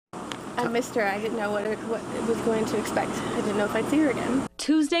I missed her. I didn't know what it was going to expect. I didn't know if I'd see her again.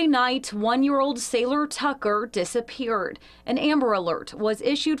 Tuesday night, 1-year-old Sailor Tucker disappeared. An Amber Alert was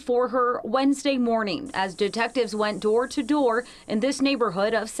issued for her Wednesday morning as detectives went door to door in this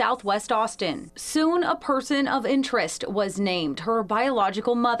neighborhood of Southwest Austin. Soon, a person of interest was named, her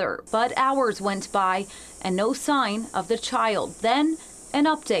biological mother, but hours went by and no sign of the child. Then, an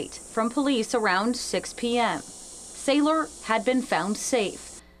update from police around 6 p.m. Sailor had been found safe.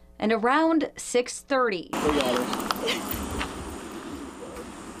 And around 6:30.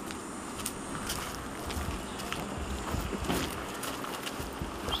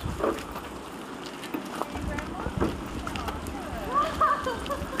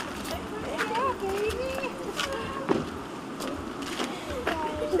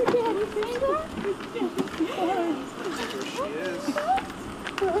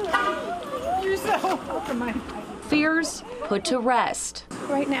 You're so welcome. Fears put to rest.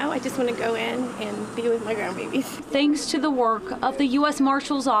 Right now, I just want to go in and be with my grandbabies. Thanks to the work of the U.S.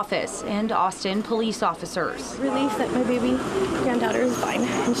 Marshal's Office and Austin police officers. Relief that my baby granddaughter is fine,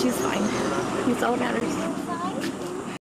 and she's fine. It's all that matters.